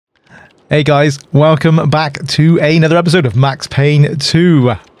Hey guys, welcome back to another episode of Max Payne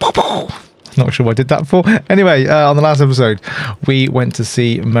 2. Not sure what I did that for. Anyway, on the last episode, we went to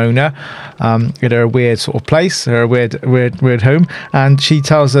see Mona in her weird sort of place, her weird home, and she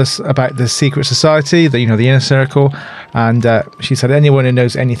tells us about the secret society, the inner circle, and she said anyone who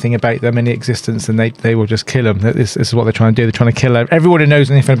knows anything about them, any existence, then they will just kill them. This is what they're trying to do. They're trying to kill everyone who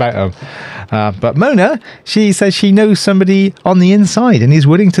knows anything about them. But Mona, she says she knows somebody on the inside and is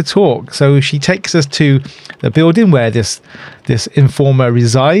willing to talk. So she takes us to the building where this informer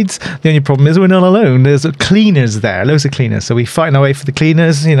resides. The only problem is we're not alone. There's cleaners there, loads of cleaners. So we fighting our way for the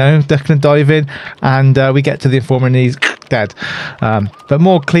cleaners, ducking and diving, and we get to the informer and he's dead. But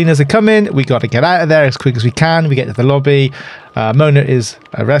more cleaners are coming. We got to get out of there as quick as we can. We get to the lobby. Mona is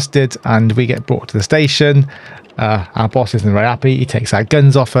arrested and we get brought to the station. Our boss isn't very happy. He takes our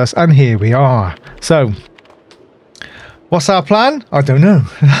guns off us and here we are. So what's our plan? I don't know.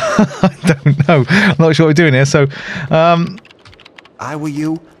 I don't know. I'm not sure what we're doing here. So I were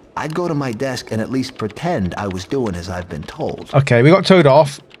you, I'd go to my desk and at least pretend I was doing as I've been told. Okay, we got towed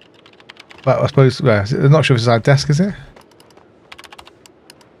off. But I suppose, I'm not sure if it's our desk, is it?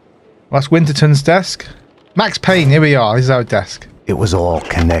 Well, that's Winterton's desk. Max Payne, here we are. This is our desk. It was all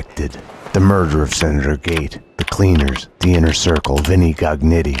connected. The murder of Senator Gate, the cleaners, the inner circle, Vinnie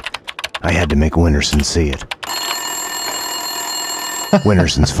Gognitti. I had to make Winterson see it.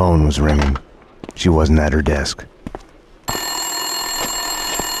 Winterson's phone was ringing. She wasn't at her desk.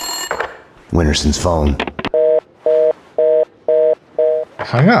 Winterson's phone.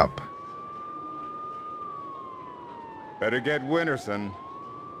 Hung up. Better get Winterson.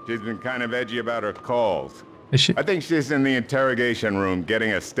 She's been kind of edgy about her calls. Is she? I think she's in the interrogation room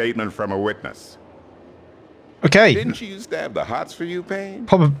getting a statement from a witness. Okay. Didn't she used to have the hots for you, Payne?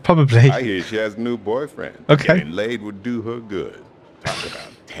 Probably. I hear she has a new boyfriend. Okay. Getting laid would do her good. Talk about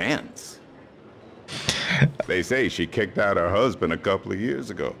tense. They say she kicked out her husband a couple of years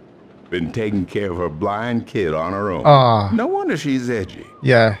ago. Been taking care of her blind kid on her own. No wonder she's edgy.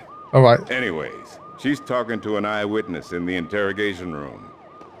 Yeah. All right. Anyways, she's talking to an eyewitness in the interrogation room.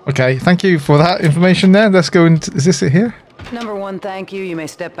 Okay. Thank you for that information there. Let's go into... Is this it here? Number one, thank you. You may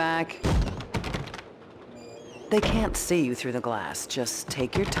step back. They can't see you through the glass. Just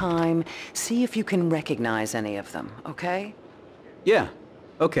take your time. See if you can recognize any of them, okay? Yeah.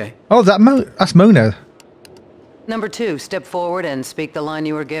 Okay. Oh, that's Mona. Number two, step forward and speak the line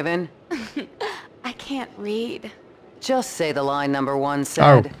you were given. I can't read. Just say the line number one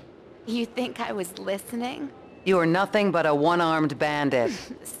said. Oh. You think I was listening? You are nothing but a one-armed bandit.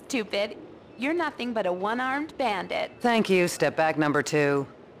 Stupid. You're nothing but a one-armed bandit. Thank you. Step back, number two.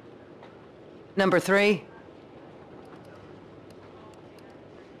 Number three.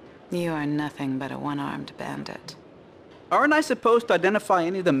 You are nothing but a one-armed bandit. Aren't I supposed to identify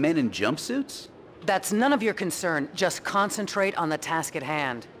any of the men in jumpsuits? That's none of your concern. Just concentrate on the task at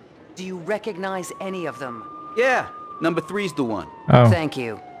hand. Do you recognize any of them? Yeah. Number three's the one. Oh. Thank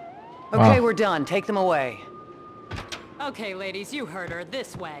you. Okay, Wow. we're done. Take them away. Okay, ladies, you heard her.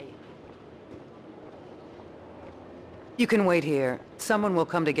 This way. You can wait here. Someone will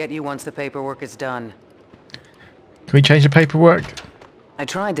come to get you once the paperwork is done. Can we change the paperwork? I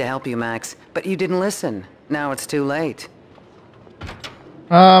tried to help you, Max, but you didn't listen. Now it's too late.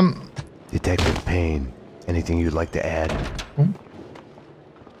 Detective Payne, anything you'd like to add?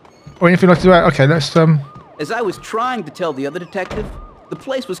 Or anything like to do? Okay, let's As I was trying to tell the other detective, the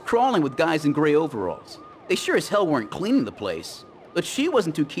place was crawling with guys in gray overalls. They sure as hell weren't cleaning the place, but she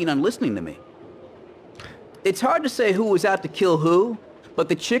wasn't too keen on listening to me. It's hard to say who was out to kill who, but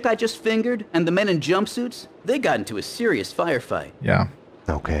the chick I just fingered and the men in jumpsuits, they got into a serious firefight. Yeah.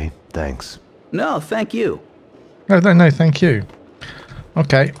 Okay, thanks. No, thank you. No, thank you.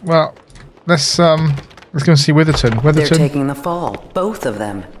 Okay, well, let's go and see Witherton. They're taking the fall, both of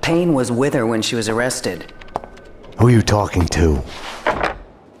them. Payne was with her when she was arrested. Who are you talking to?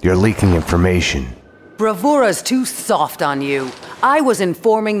 You're leaking information. Bravura's too soft on you. I was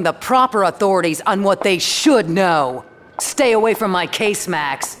informing the proper authorities on what they should know. Stay away from my case,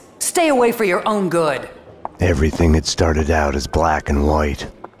 Max. Stay away for your own good. Everything had started out as black and white.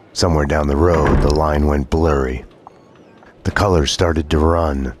 Somewhere down the road, the line went blurry. The colors started to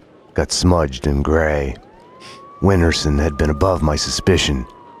run, got smudged and gray. Winterson had been above my suspicion.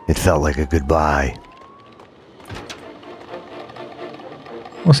 It felt like a goodbye.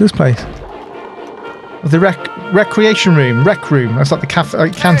 What's this place? The recreation room, rec room. That's like the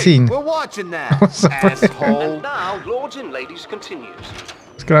canteen. Hey, we're watching that, asshole. And now, lords and ladies continues.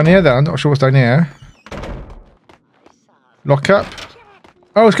 Let's go down here then. I'm not sure what's down here. Lock up.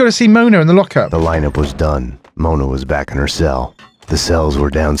 Oh, let's go to see Mona in the lockup. The lineup was done. Mona was back in her cell. The cells were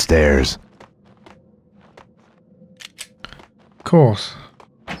downstairs. Of course.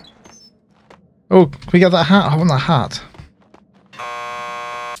 Oh, can we get that hat? I want that hat.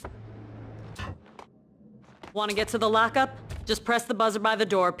 Want to get to the lockup? Just press the buzzer by the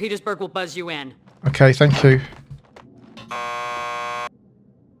door. Petersburg will buzz you in. Okay, thank you.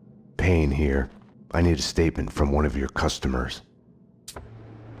 Payne here. I need a statement from one of your customers.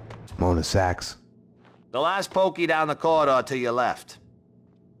 Mona Sachs. The last pokey down the corridor to your left.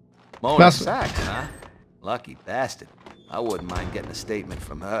 Mona Sachs, huh? Lucky bastard. I wouldn't mind getting a statement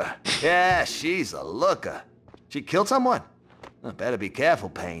from her. Yeah, she's a looker. She killed someone? Better be careful,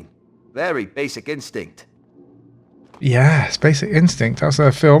 Payne. Very Basic Instinct. Yes, Basic Instinct. That's a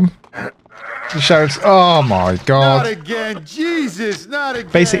film. She shouts, "Oh my God!" Not again, Jesus! Not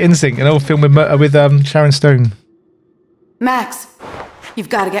again. Basic Instinct, an old film with Sharon Stone. Max, you've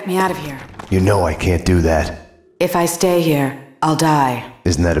got to get me out of here. You know I can't do that. If I stay here, I'll die.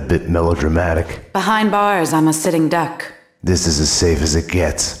 Isn't that a bit melodramatic? Behind bars, I'm a sitting duck. This is as safe as it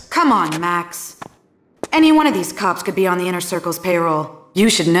gets. Come on, Max. Any one of these cops could be on the Inner Circle's payroll. You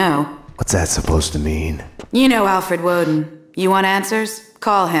should know. What's that supposed to mean? You know Alfred Woden. You want answers?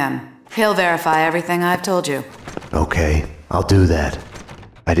 Call him. He'll verify everything I've told you. Okay, I'll do that.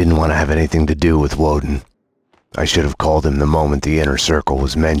 I didn't want to have anything to do with Woden. I should have called him the moment the Inner Circle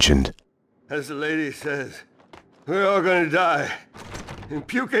was mentioned. As the lady says, we're all gonna die. And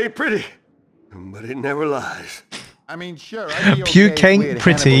puke ain't pretty, but it never lies. I mean, sure, Puke ain't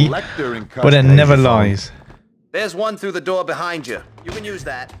pretty, but it never lies. There's one through the door behind you. You can use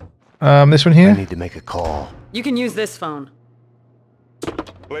that. This one here? I need to make a call. You can use this phone.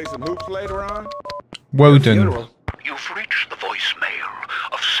 Play some hoops later on? Woden. You've reached the voicemail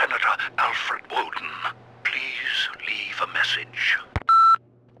of Senator Alfred Woden. Please leave a message.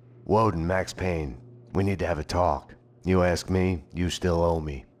 Woden, Max Payne. We need to have a talk. You ask me, you still owe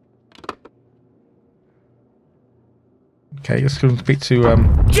me. Okay, let's go and speak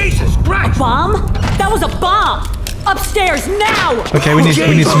to Jesus Christ! A bomb? That was a bomb! Upstairs now! Okay, we need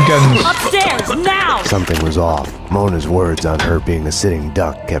some guns. Upstairs now! Something was off. Mona's words on her being a sitting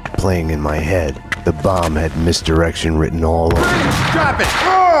duck kept playing in my head. The bomb had misdirection written all over it. Drop it!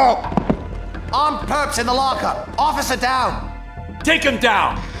 Oh! Armed perps in the lockup. Officer down. Take him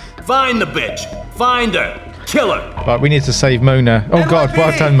down. Find the bitch. Find her. Kill her. Right, we need to save Mona. Oh God,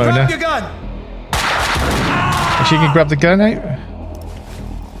 what I've done, Mona. Drop your gun. She can grab the gun out.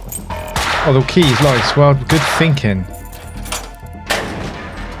 Oh, the keys, nice. Well, good thinking.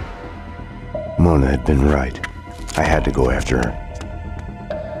 Mona had been right. I had to go after her.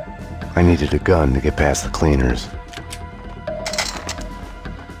 I needed a gun to get past the cleaners.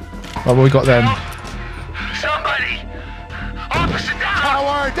 Oh, what we got then? Somebody! Officer down!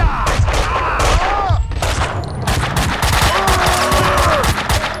 Howard!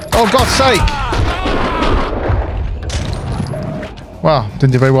 Oh, God's sake! Wow,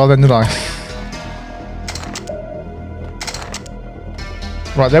 didn't do very well then, did I?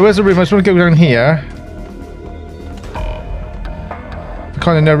 Right, there was a room. I just want to go down here. I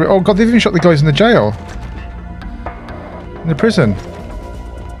kind of know. Oh God, they've even shot the guys in the jail, in the prison.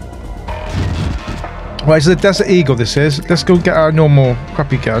 Right, so the Desert Eagle. This is. Let's go get our normal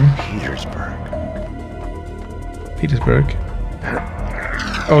crappy gun. Petersburg.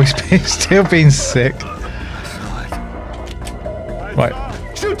 Oh, he's still being sick. Right.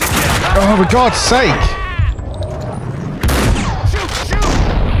 Oh, for God's sake!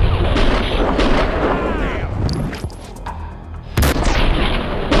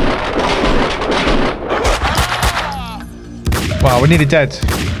 Wow, we're nearly dead.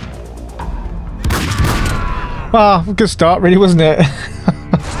 Wow, good start, really, wasn't it?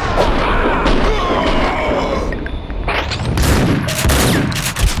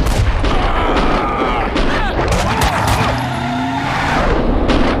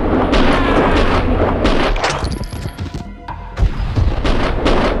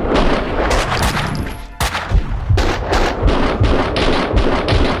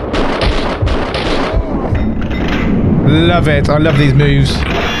 Love it. I love these moves.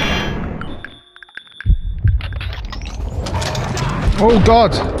 Oh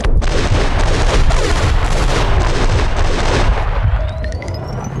God.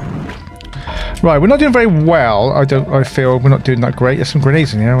 Right, we're not doing very well. I feel we're not doing that great. There's some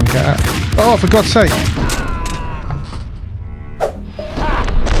grenades in here. I want to get that. Oh, for God's sake.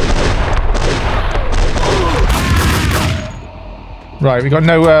 Right, we got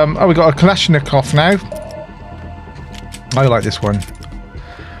no oh, we got a Kalashnikov now. I like this one.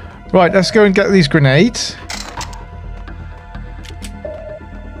 Right, let's go and get these grenades.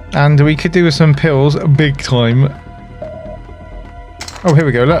 And we could do with some pills, big time. Oh, here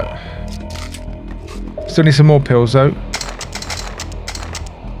we go, look. Still need some more pills, though.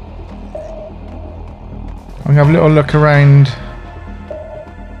 I'm going to have a little look around.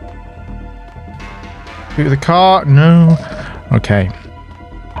 Boot the car? No. Okay.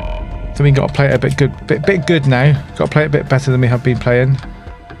 So we got to play it a bit good, bit good now. Got to play it a bit better than we have been playing.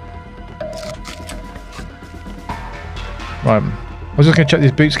 Right. I was just going to check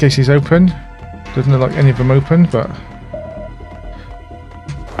these boots in case he's open. Doesn't look like any of them open, but...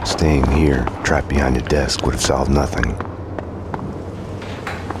 Staying here, trapped behind a desk, would have solved nothing.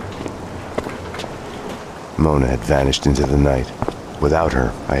 Mona had vanished into the night. Without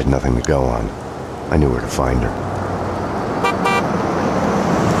her, I had nothing to go on. I knew where to find her.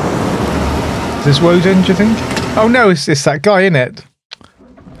 Is this Woden, do you think? Oh no, it's that guy, isn't it?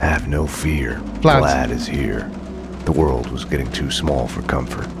 Have no fear. Vlad is here. The world was getting too small for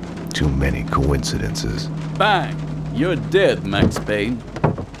comfort. Too many coincidences. Bang! You're dead, Max Payne.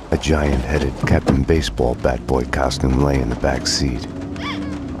 A giant-headed Captain Baseball Bat Boy costume lay in the back seat.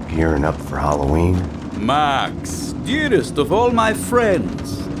 Gearing up for Halloween? Max, dearest of all my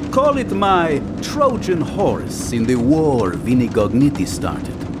friends. Call it my Trojan horse in the war Vinnie Gognitti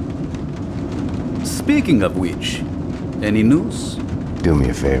started. Speaking of which, any news? Do me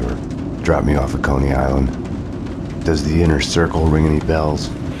a favor. Drop me off at Coney Island. Does the inner circle ring any bells?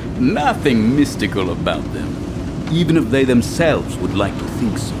 Nothing mystical about them, even if they themselves would like to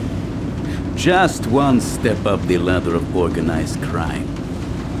think so. Just one step up the ladder of organized crime.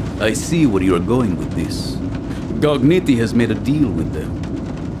 I see where you're going with this. Gognitti has made a deal with them.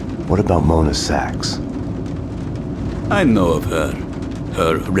 What about Mona Sachs? I know of her.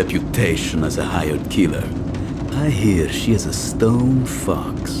 Her reputation as a hired killer. I hear she is a stone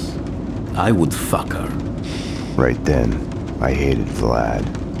fox. I would fuck her. Right then, I hated Vlad.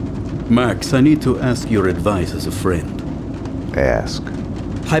 Max, I need to ask your advice as a friend. Ask.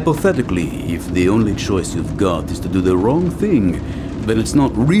 Hypothetically, if the only choice you've got is to do the wrong thing, then it's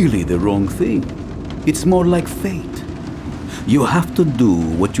not really the wrong thing. It's more like fate. You have to do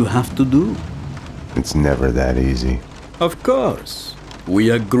what you have to do. It's never that easy. Of course. We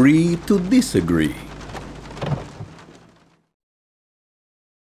agree to disagree.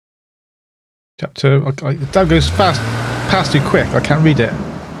 Chapter... that goes past too quick. I can't read it.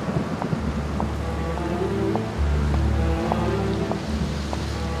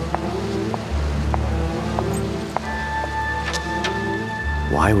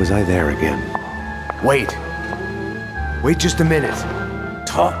 Why was I there again? Wait. Wait just a minute.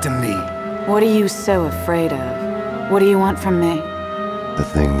 Talk to me. What are you so afraid of? What do you want from me? The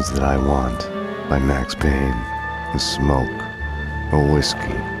Things That I Want by Max Payne. A smoke. A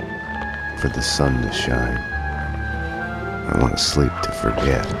whiskey. For the sun to shine. I want to sleep to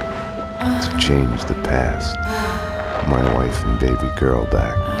forget. To change the past. My wife and baby girl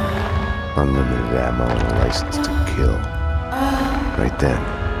back. Unlimited ammo and a license to kill. Right then,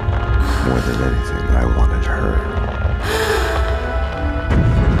 more than anything, I wanted her.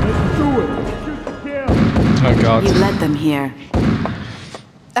 Let's do it! Oh God. You led them here.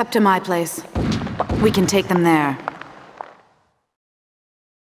 Up to my place. We can take them there.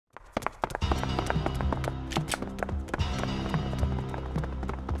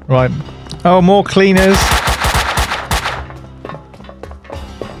 Right. Oh, more cleaners.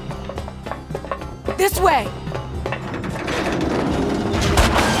 This way!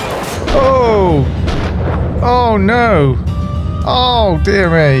 Oh! Oh no! Oh dear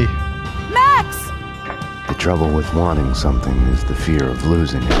me! Max! The trouble with wanting something is the fear of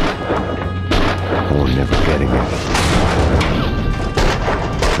losing it. Or never getting it.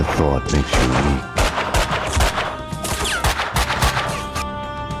 The thought makes you weak.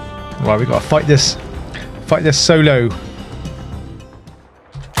 Right, we gotta fight this solo.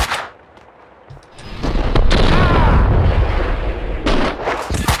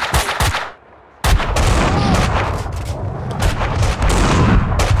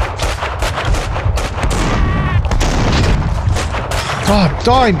 God,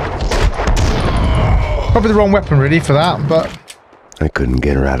 dying. Probably the wrong weapon really for that, but I couldn't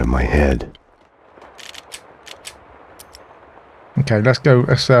get her out of my head. okay, let's go.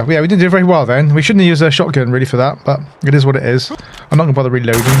 Let's, yeah, we didn't do very well then. We shouldn't use a shotgun really for that, but it is what it is. I'm not gonna bother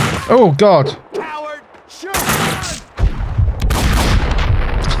reloading. Oh God! Coward! Shoot!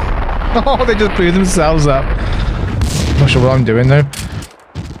 Oh, they just blew themselves up. Not sure what I'm doing though.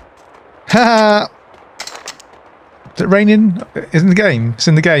 Ha! Is it raining? It's in the game. It's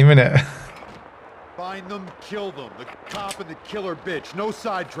in the game, isn't it? Find them, kill them. The cop and the killer bitch. No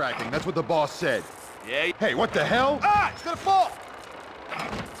sidetracking. That's what the boss said. Yeah. Hey, what the hell? Ah, it's gonna fall!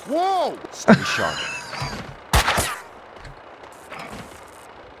 Whoa! Stay sharp.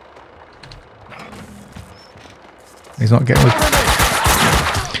 He's not getting...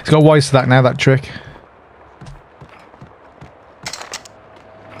 He's got wise to that now, that trick.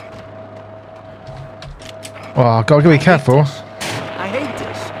 Oh, gotta be careful. I hate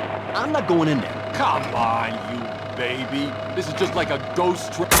this. I'm not going in there. Come on, you baby. This is just like a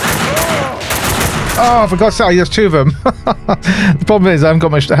ghost trip. Oh, for God's sake, there's two of them. The problem is I haven't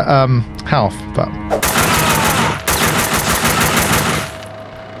got much health, but...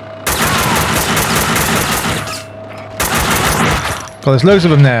 God, there's loads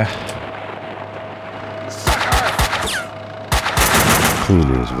of them there.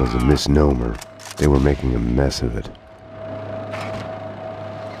 Cleaners was a misnomer. They were making a mess of it.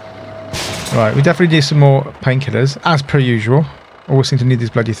 Right, we definitely need some more painkillers, as per usual. Always seem to need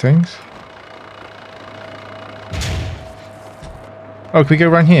these bloody things. Oh, can we go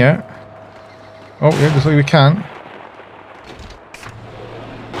around here? Oh, yeah, looks like we can.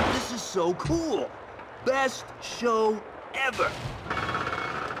 This is so cool. Best show ever.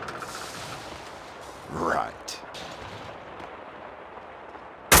 Right.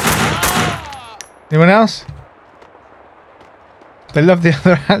 Anyone else? They love the...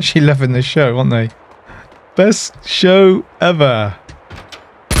 They're actually loving the show, aren't they? Best show ever.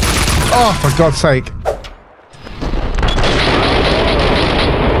 Oh, for God's sake.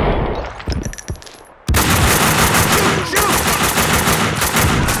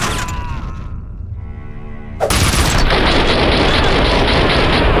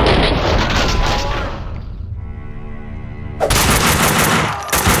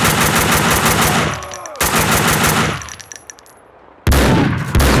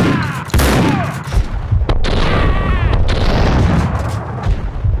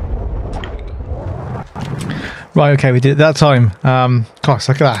 Right, okay, we did it that time. Gosh,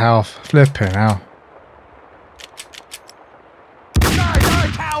 look at that health. Flipping hell.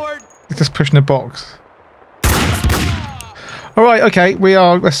 He's just pushing the box. Alright, okay, we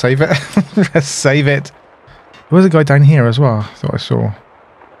are... Let's save it. Let's save it. There was a guy down here as well, I thought I saw.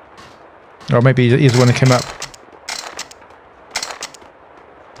 Or maybe he's the one that came up.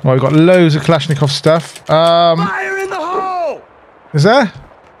 Well, we've got loads of Kalashnikov stuff. Fire in the hole! Is there?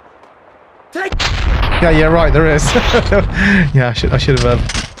 Take... Yeah, right, there is. Yeah, I should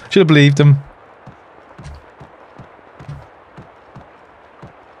have believed him.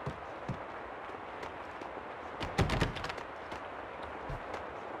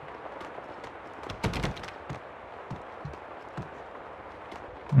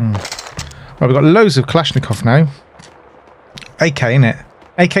 Right, we've got loads of Kalashnikov now. AK, innit?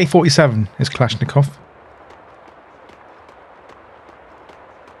 AK-47 is Kalashnikov.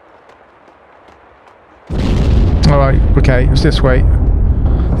 Alright, okay, it's this way.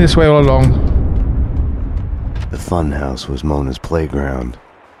 This way all along. The funhouse was Mona's playground.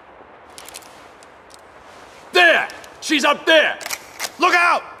 There! She's up there! Look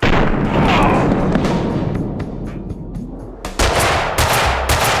out!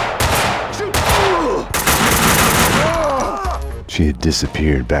 She had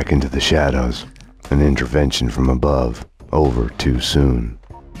disappeared back into the shadows. An intervention from above. Over too soon.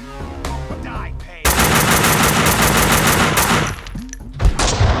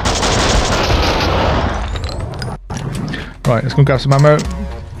 Right, let's go grab some ammo.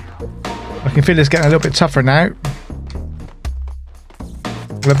 I can feel it's getting a little bit tougher now.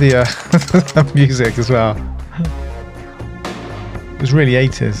 Love the music as well. It was really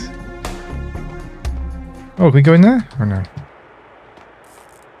 80s. Oh, can we go in there? Oh no.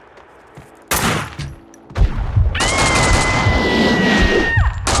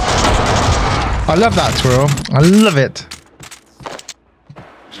 I love that twirl. I love it.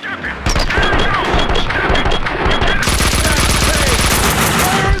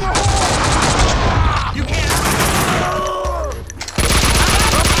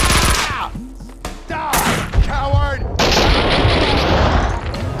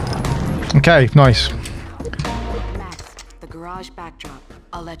 Okay, nice. Max, the garage backdrop.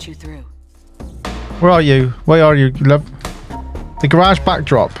 I'll let you through. Where are you? Where are you, love? The garage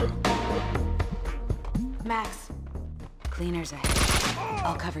backdrop. Max, cleaners ahead.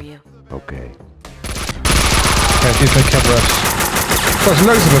 I'll cover you. Okay. Okay, she's gonna cover us. There's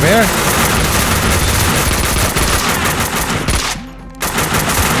loads of them here.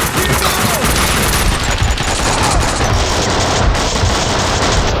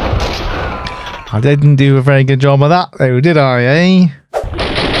 I didn't do a very good job of that though, did I, eh?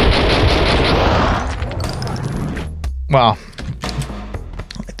 Well,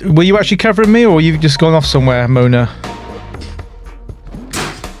 were you actually covering me, or you've just gone off somewhere, Mona?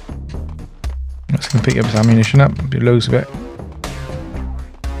 Let's go pick up some ammunition up. Be loads of it.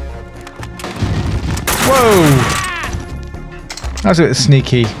 Whoa! That's a bit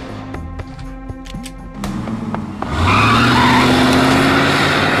sneaky.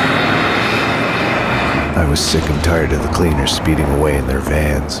 I was sick and tired of the cleaners speeding away in their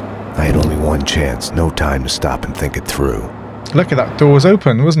vans. I had only one chance, no time to stop and think it through. Look at that door was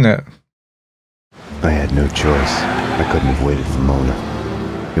open, wasn't it? I had no choice. I couldn't have waited for Mona.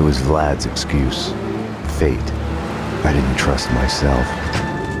 It was Vlad's excuse. Fate. I didn't trust myself.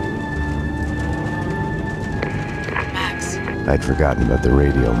 Max. I'd forgotten about the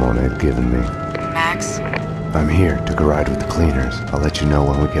radio Mona had given me. Max. I'm here. Took a ride with the cleaners. I'll let you know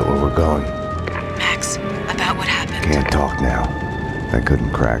when we get where we're going. Max, about what happened. Can't talk now. I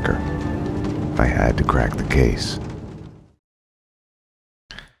couldn't crack her. I had to crack the case.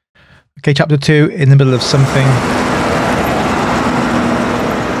 Okay, chapter 2, in the middle of something.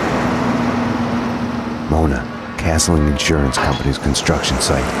 Mona, Castling Insurance Company's construction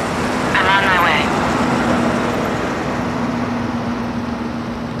site. I'm on my way.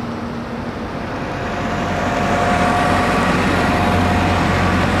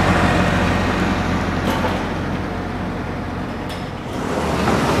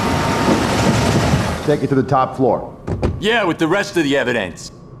 Take it to the top floor. Yeah, with the rest of the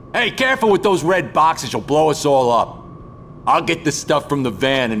evidence. Hey, careful with those red boxes, you'll blow us all up. I'll get the stuff from the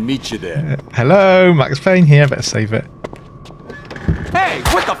van and meet you there. Hello, Max Payne here. Better save it. Hey,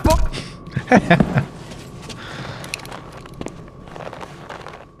 what the fuck?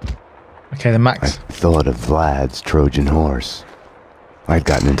 Okay, the Max. I thought of Vlad's Trojan horse. I'd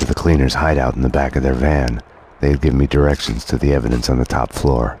gotten into the cleaners' hideout in the back of their van. They had given me directions to the evidence on the top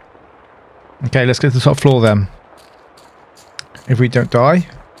floor. Okay, let's go to the top floor then. If we don't die.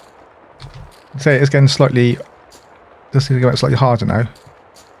 Say it's getting slightly... Just going to go slightly harder now.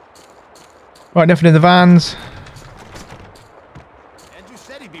 Right, nothing in the vans. Andrew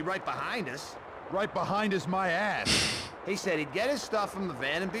said he'd be right behind us. Right behind is my ass. He said he'd get his stuff from the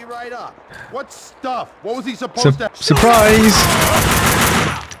van and be right up. What stuff? What was he supposed to... Surprise!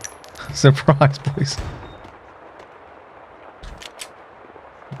 Surprise, boys.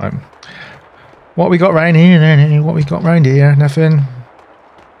 What we got round here then? What we got round here? Nothing.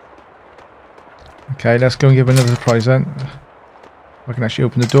 Okay, let's go and give another surprise then. I can actually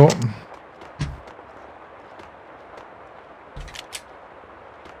open the door.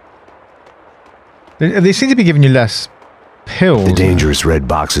 They seem to be giving you less pills. The dangerous red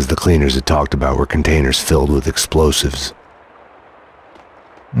boxes the cleaners had talked about were containers filled with explosives.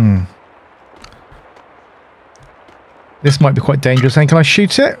 This might be quite dangerous. And can I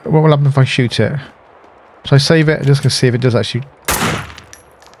shoot it? What will happen if I shoot it? Should I save it? I'm just going to see if it does actually...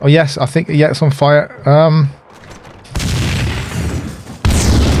 Oh yes, I think, yeah, it's on fire. Wow.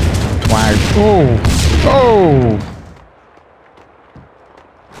 Oh!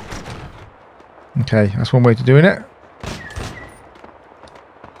 Okay, that's one way to doing it.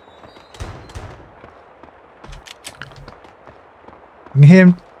 I can hear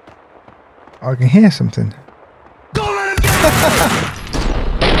him. I can hear something. Don't let him get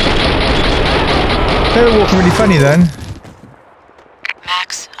They were walking really funny then.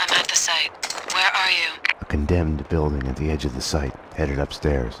 Max, I'm at the site. Where are you? A condemned building at the edge of the site, headed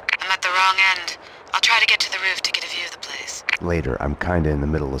upstairs. I'm at the wrong end. I'll try to get to the roof to get a view of the place. Later, I'm kinda in the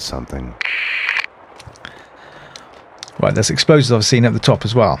middle of something. Right, there's explosives I've seen at the top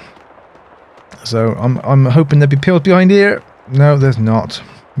as well. So I'm hoping there'll be pills behind here. No, there's not.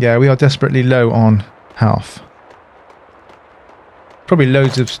 Yeah, we are desperately low on health. Probably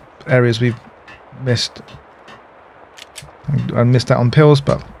loads of areas we've missed. I missed out on pills,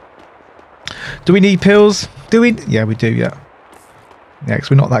 but do we need pills? Do we? Yeah, we do. Yeah, yeah, because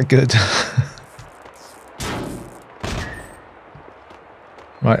we're not that good.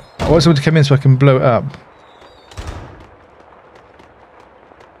 Right, I want someone to come in so I can blow it up.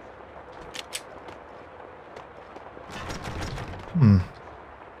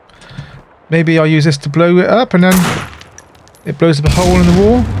 Maybe I'll use this to blow it up and then it blows up a hole in the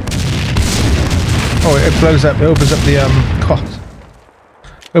wall. Oh, it blows up, it opens up the,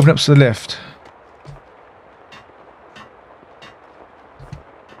 open up to the lift.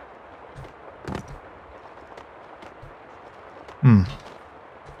 Are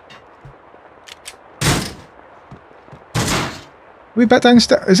we back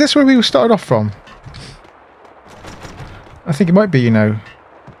downstairs? Is this where we started off from? I think it might be, you know.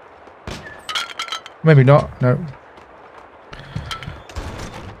 Maybe not, no.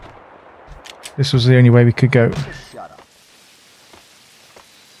 This was the only way we could go.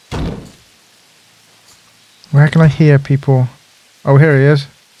 Where can I hear people? Oh, here he is.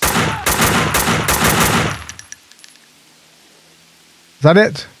 Is that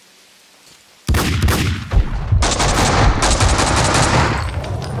it?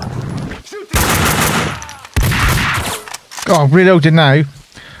 Oh, I'm reloading now.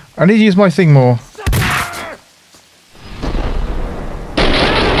 I need to use my thing more.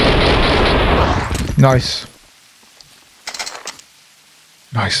 Nice.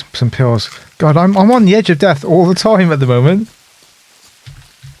 Nice. Some pills. God, I'm on the edge of death all the time at the moment.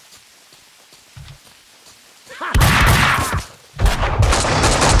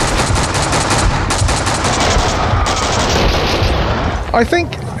 I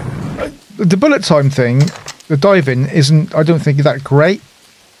think the bullet time thing, the diving, isn't, I don't think, that great.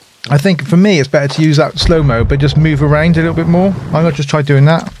 I think for me it's better to use that slow-mo, but just move around a little bit more. I'm going to just try doing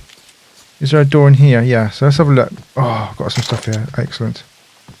that. Is there a door in here? Yeah, so let's have a look. Oh, I've got some stuff here. Excellent.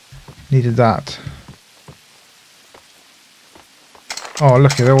 Needed that. Oh,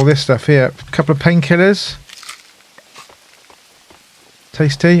 look at all this stuff here. A couple of painkillers.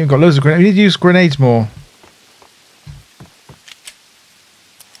 Tasty. We've got loads of grenades. We need to use grenades more.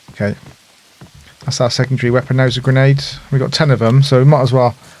 Okay. That's our secondary weapon now, is the grenades. We've got 10 of them, so we might as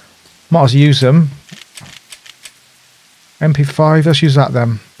well use them. MP5, let's use that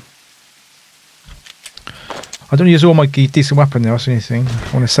then. I don't use all my decent weapon now, or anything.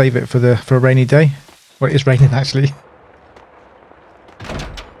 I want to save it for a rainy day. Well, it is raining actually.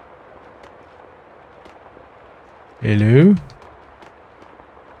 Hello?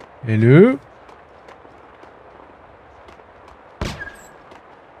 Hello?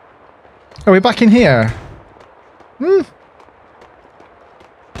 Oh, we're back in here. Hmm.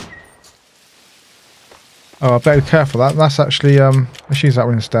 Oh, I better be careful. That's actually let's use that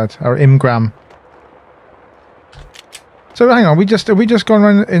one instead. Our imgram. So hang on, are we just going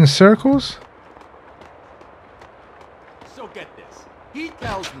around in circles? So get this. He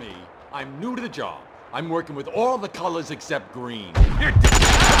tells me I'm new to the job. I'm working with all the colors except green.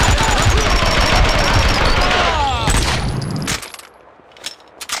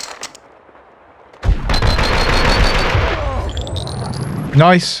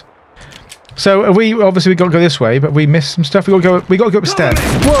 Nice. So we got to go this way, but we missed some stuff. We got to go upstairs.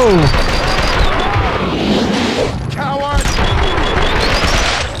 Whoa! Coward!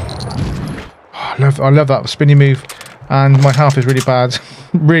 Oh, I love that spinny move, and my health is really bad,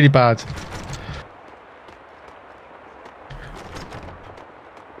 really bad.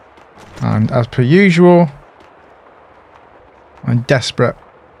 And as per usual, I'm desperate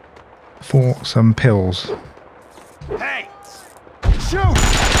for some pills. Hey! Shoot!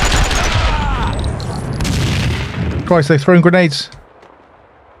 Christ, they're throwing grenades.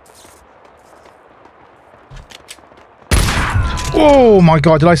 Oh my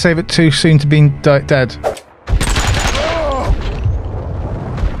god, did I save it too soon to being dead?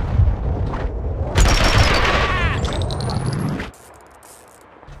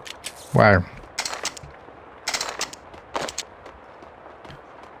 Wow.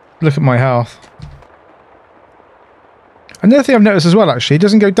 Look at my health. Another thing I've noticed as well, actually, it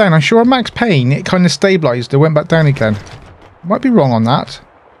doesn't go down. I'm sure on Max Payne, it kind of stabilised. It went back down again. Might be wrong on that.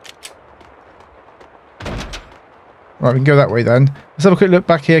 Right, we can go that way then. Let's have a quick look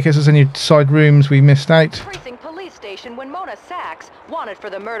back here in case there's any side rooms we missed out. Precinct police station when Mona Sachs, wanted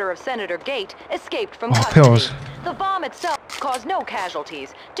for the murder of Senator Gate, escaped from custody. custody. Pills. The bomb itself caused no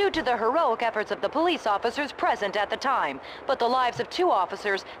casualties due to the heroic efforts of the police officers present at the time, but the lives of 2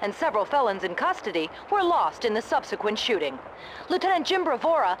 officers and several felons in custody were lost in the subsequent shooting. Lieutenant Jim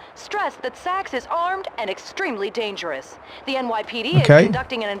Bravora stressed that Sachs is armed and extremely dangerous. The NYPD is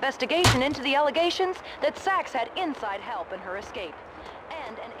conducting an investigation into the allegations that Sachs had inside help in her escape.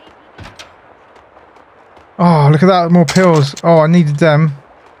 And an AP... Oh, look at that, more pills. Oh, I needed them.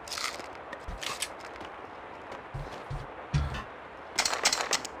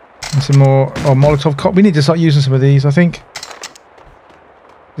 And some more Molotov cocktails. We need to start using some of these, I think.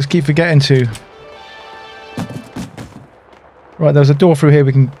 Just keep forgetting to. Right, there's a door through here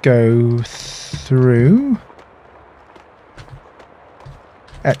we can go through.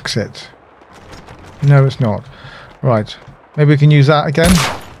 Exit. No, it's not. Right. Maybe we can use that again.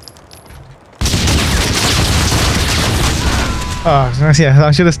 Oh, yeah,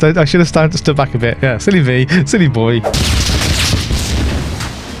 I should have stood back a bit. Yeah, silly me, silly boy.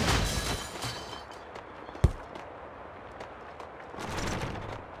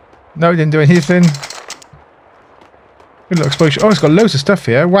 No, it didn't do anything. Good little exposure. Oh, it's got loads of stuff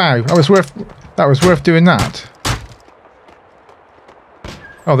here. Wow, that was worth doing that.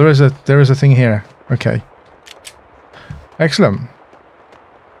 Oh, there is a thing here. Okay. Excellent.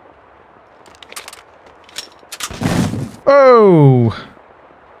 Oh.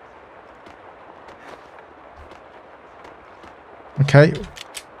 Okay.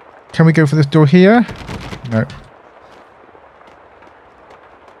 Can we go for this door here? No.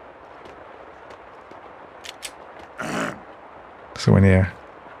 Someone here.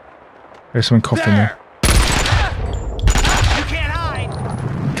 There's someone coughing there. You can't hide.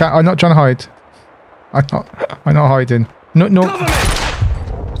 I'm not trying to hide. I'm not hiding. No.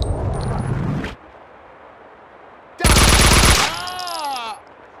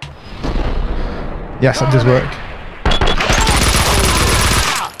 Yes, that does work.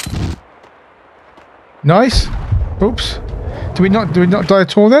 Nice. Oops. Did we not die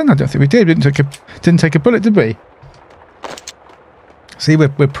at all then? I don't think we did. We didn't take a bullet, did we? See, we're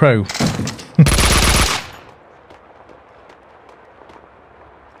pro.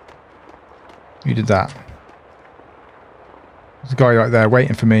 You did that. There's a guy right there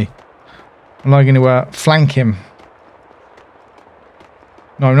waiting for me. Am I going to flank him?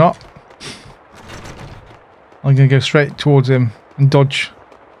 No, I'm not. I'm going to go straight towards him and dodge.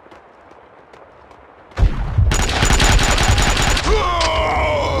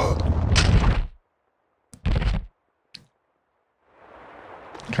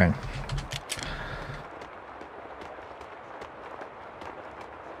 Okay.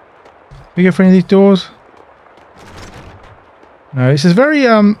 We go for any of these doors? No, this is very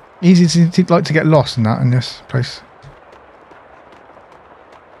easy to get lost in this place.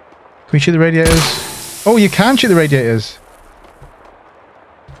 Can we shoot the radiators? Oh, you can shoot the radiators.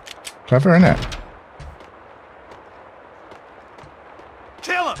 Clever, isn't it?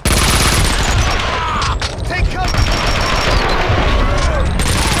 Kill him! Take cover!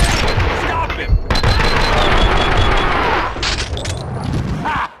 Stop him!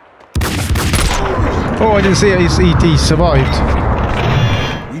 Oh, I didn't see it. He survived.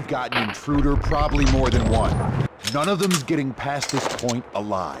 We've got an intruder, probably more than one. None of them's getting past this point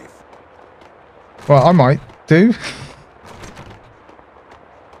alive. Well, I might do.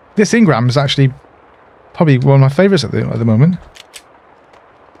 This Ingram is actually probably one of my favourites at the moment.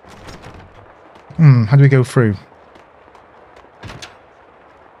 How do we go through?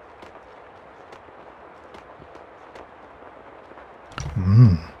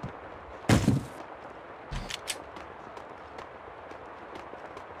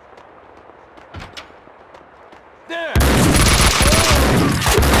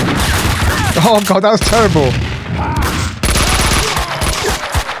 Oh god, that was terrible.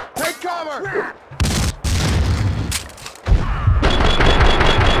 Take cover.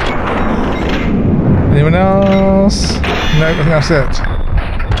 Anyone else? No, I think that's it.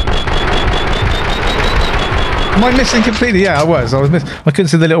 Am I missing completely? Yeah, I was. I couldn't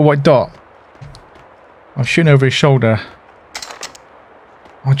see the little white dot. I was shooting over his shoulder.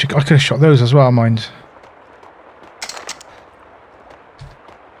 I could have shot those as well, mind.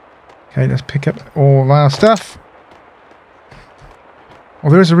 Okay, let's pick up all of our stuff. Oh,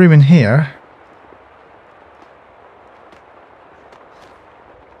 there is a room in here.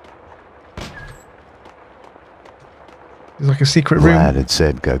 There's like a secret room. Vlad had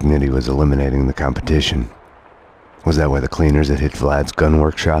said Gugnitti was eliminating the competition. Was that why the cleaners had hit Vlad's gun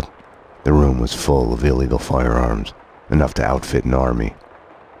workshop? The room was full of illegal firearms, enough to outfit an army.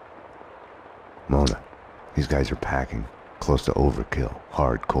 Mona, these guys are packing. Close to overkill,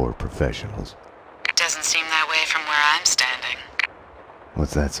 hardcore professionals. It doesn't seem that way from where I'm standing.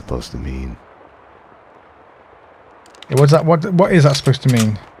 What's that supposed to mean? What's that? What is that supposed to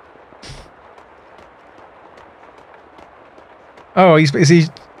mean? Oh, is he?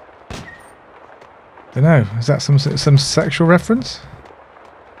 Don't know. Is that some sexual reference?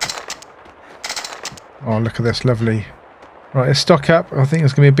 Oh, look at this, lovely. Right, let's stock up. I think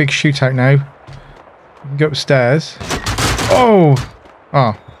there's gonna be a big shootout now. We can go upstairs. Oh!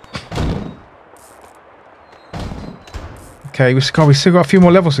 Oh. Okay, we still got a few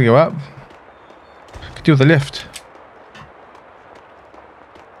more levels to go up. Could do with the lift.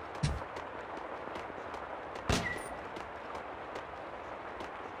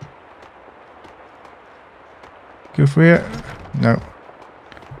 Go for it. No.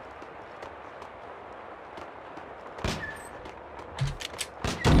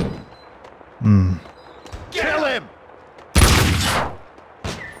 Kill him!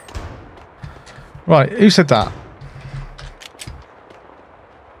 Right, who said that?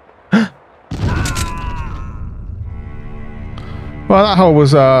 Well, that hole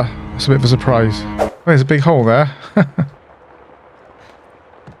was it's a bit of a surprise. Oh, there's a big hole there.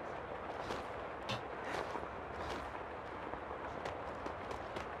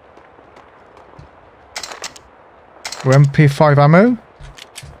 MP5 ammo.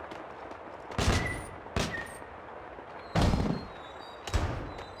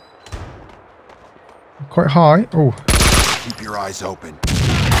 Quite high. Oh. Keep your eyes open.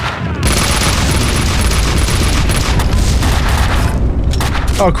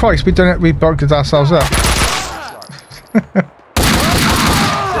 Oh Christ, we done it. We bugged ourselves up.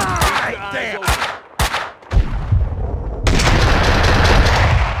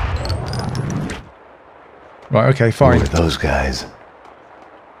 Right, okay, fine. Who are those guys?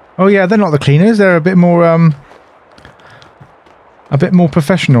 Oh yeah, they're not the cleaners. They're a bit more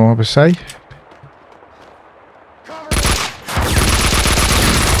professional, I would say.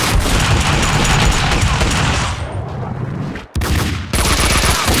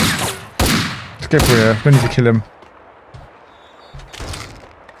 Let's go for here. We need to kill him.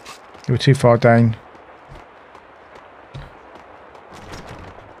 They were too far down.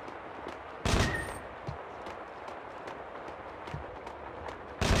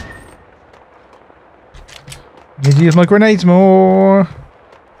 I need to use my grenades more.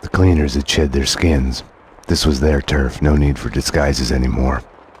 The cleaners had shed their skins. This was their turf. No need for disguises anymore.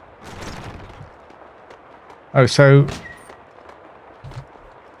 Oh, so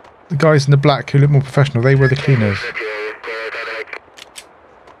the guys in the black who look more professional, they were the cleaners.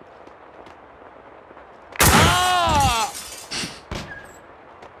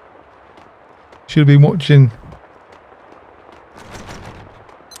 Should have been watching.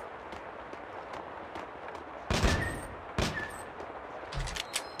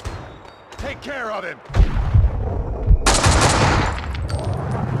 Take care of him.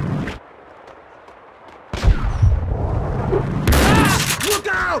 Look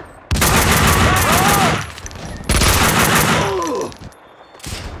out!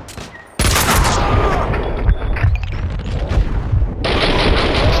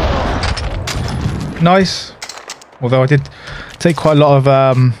 Nice. Although I did take quite a lot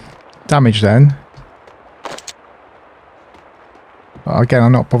of damage then. But again,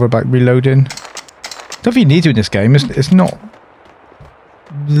 I'm not bothered about reloading. Don't think you need to in this game. It's not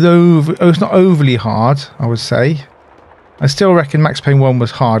overly hard, I would say. I still reckon Max Payne 1 was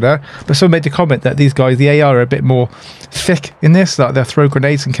harder, but someone made the comment that these guys, the AR, are a bit more thick in this, like they'll throw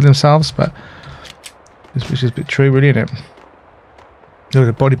grenades and kill themselves, but which is a bit true, really, isn't it? Look at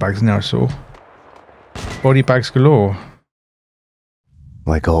the body bags in there, I saw. Body bags galore.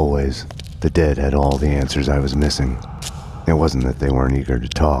 Like always, the dead had all the answers I was missing. It wasn't that they weren't eager to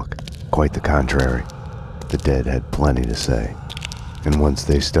talk. Quite the contrary. The dead had plenty to say. And once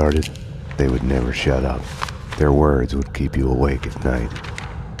they started, they would never shut up. Their words would keep you awake at night.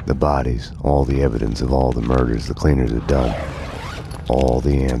 The bodies, all the evidence of all the murders the cleaners had done. All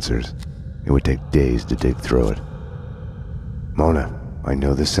the answers. It would take days to dig through it. Mona, I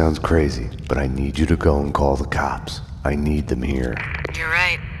know this sounds crazy, but I need you to go and call the cops. I need them here. You're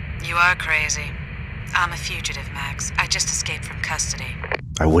right. You are crazy. I'm a fugitive, Max. I just escaped from custody.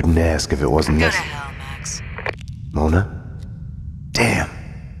 I wouldn't ask if it wasn't Go to necessary. hell, Max. Mona? Damn.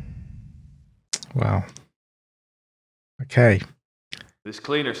 Wow. Okay. This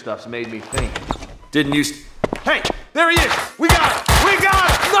cleaner stuff's made me think. Didn't you... Hey! There he is! We got it! We got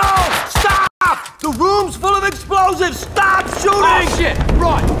it! No! Stop! The room's full of explosives! Stop shooting! Oh, shit!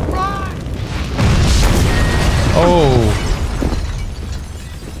 Run! Run! Oh.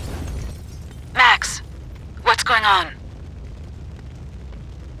 Max, what's going on?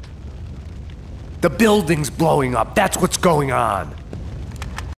 The building's blowing up. That's what's going on.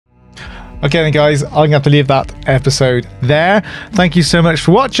 Okay then guys, I'm going to have to leave that episode there. Thank you so much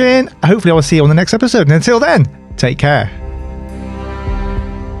for watching. Hopefully I will see you on the next episode. And until then, take care.